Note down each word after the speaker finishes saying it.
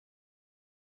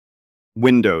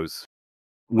Windows.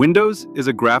 Windows is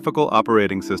a graphical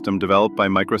operating system developed by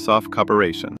Microsoft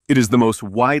Corporation. It is the most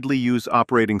widely used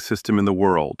operating system in the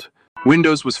world.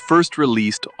 Windows was first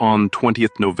released on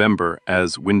 20th November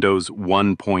as Windows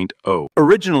 1.0.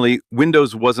 Originally,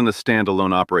 Windows wasn't a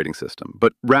standalone operating system,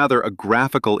 but rather a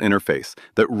graphical interface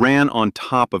that ran on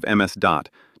top of MS-DOT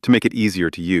to make it easier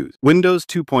to use. Windows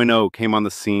 2.0 came on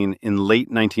the scene in late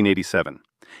 1987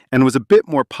 and was a bit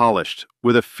more polished,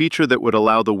 with a feature that would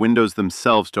allow the windows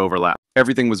themselves to overlap.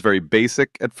 Everything was very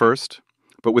basic at first,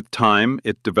 but with time,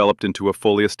 it developed into a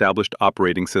fully established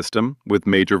operating system with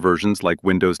major versions like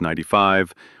Windows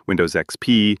 95, Windows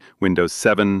XP, Windows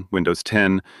 7, Windows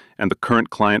 10, and the current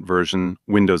client version,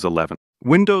 Windows 11.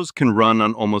 Windows can run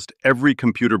on almost every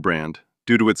computer brand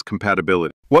due to its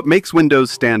compatibility. What makes Windows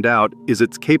stand out is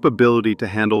its capability to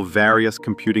handle various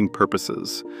computing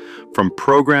purposes, from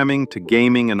programming to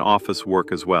gaming and office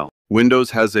work as well.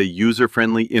 Windows has a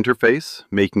user-friendly interface,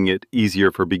 making it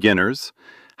easier for beginners.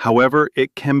 However,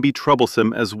 it can be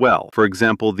troublesome as well. For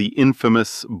example, the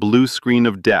infamous blue screen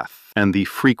of death and the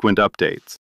frequent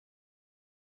updates.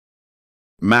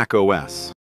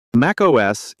 macOS.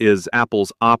 macOS is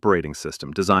Apple's operating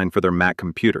system designed for their Mac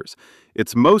computers.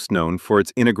 It's most known for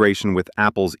its integration with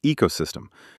Apple's ecosystem.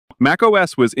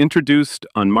 macOS was introduced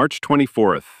on March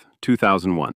 24th,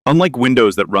 2001. Unlike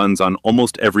Windows that runs on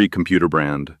almost every computer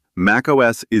brand,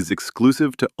 macOS is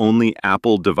exclusive to only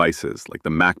Apple devices like the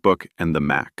MacBook and the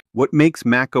Mac. What makes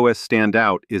macOS stand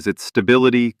out is its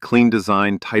stability, clean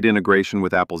design, tight integration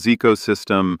with Apple's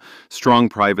ecosystem, strong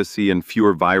privacy, and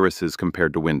fewer viruses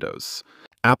compared to Windows.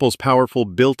 Apple's powerful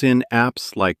built-in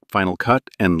apps like Final Cut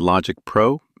and Logic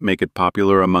Pro make it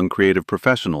popular among creative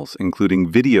professionals, including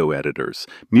video editors,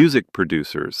 music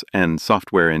producers, and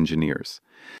software engineers.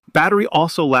 Battery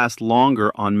also lasts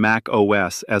longer on Mac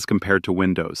OS as compared to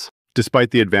Windows. Despite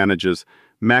the advantages,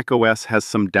 Mac OS has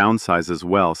some downsides as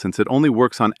well. Since it only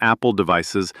works on Apple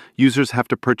devices, users have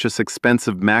to purchase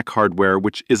expensive Mac hardware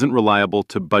which isn't reliable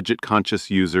to budget-conscious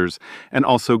users, and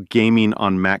also gaming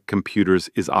on Mac computers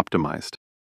is optimized.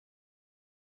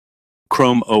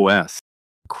 Chrome OS.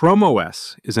 Chrome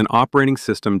OS is an operating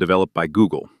system developed by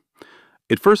Google.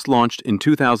 It first launched in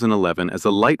 2011 as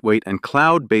a lightweight and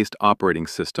cloud-based operating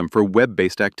system for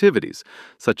web-based activities,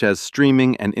 such as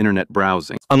streaming and internet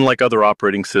browsing. Unlike other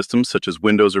operating systems, such as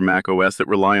Windows or Mac OS that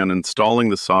rely on installing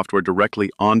the software directly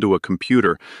onto a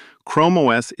computer, Chrome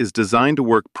OS is designed to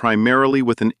work primarily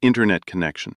with an internet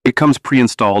connection. It comes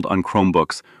pre-installed on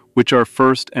Chromebooks, which are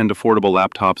first and affordable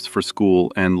laptops for school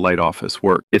and light office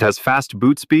work. It has fast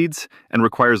boot speeds and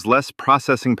requires less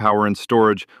processing power and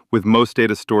storage, with most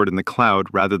data stored in the cloud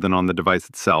rather than on the device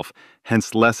itself,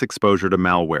 hence less exposure to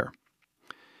malware.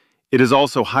 It is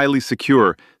also highly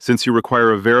secure since you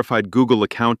require a verified Google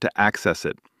account to access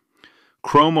it.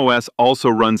 Chrome OS also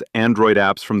runs Android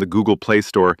apps from the Google Play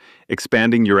Store,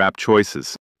 expanding your app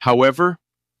choices. However,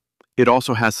 it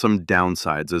also has some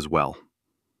downsides as well.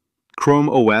 Chrome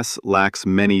OS lacks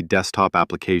many desktop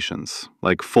applications,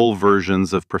 like full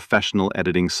versions of professional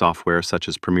editing software such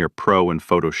as Premiere Pro and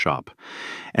Photoshop,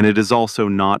 and it is also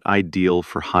not ideal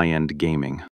for high-end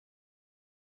gaming.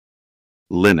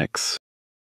 Linux.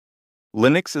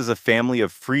 Linux is a family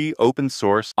of free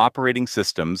open-source operating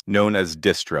systems known as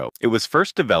distro. It was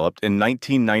first developed in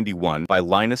 1991 by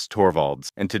Linus Torvalds,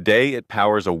 and today it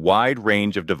powers a wide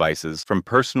range of devices from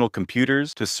personal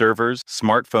computers to servers,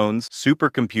 smartphones,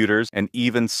 supercomputers, and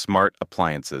even smart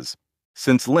appliances.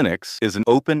 Since Linux is an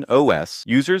open OS,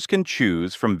 users can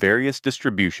choose from various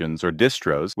distributions or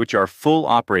distros, which are full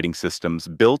operating systems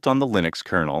built on the Linux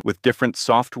kernel with different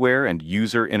software and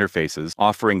user interfaces,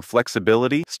 offering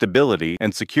flexibility, stability,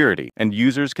 and security, and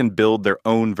users can build their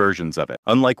own versions of it.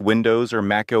 Unlike Windows or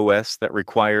Mac OS that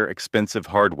require expensive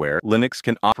hardware, Linux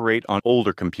can operate on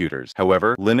older computers.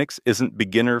 However, Linux isn't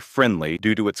beginner-friendly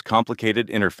due to its complicated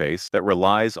interface that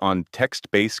relies on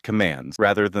text-based commands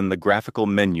rather than the graphical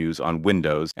menus on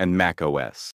Windows and Mac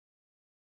OS.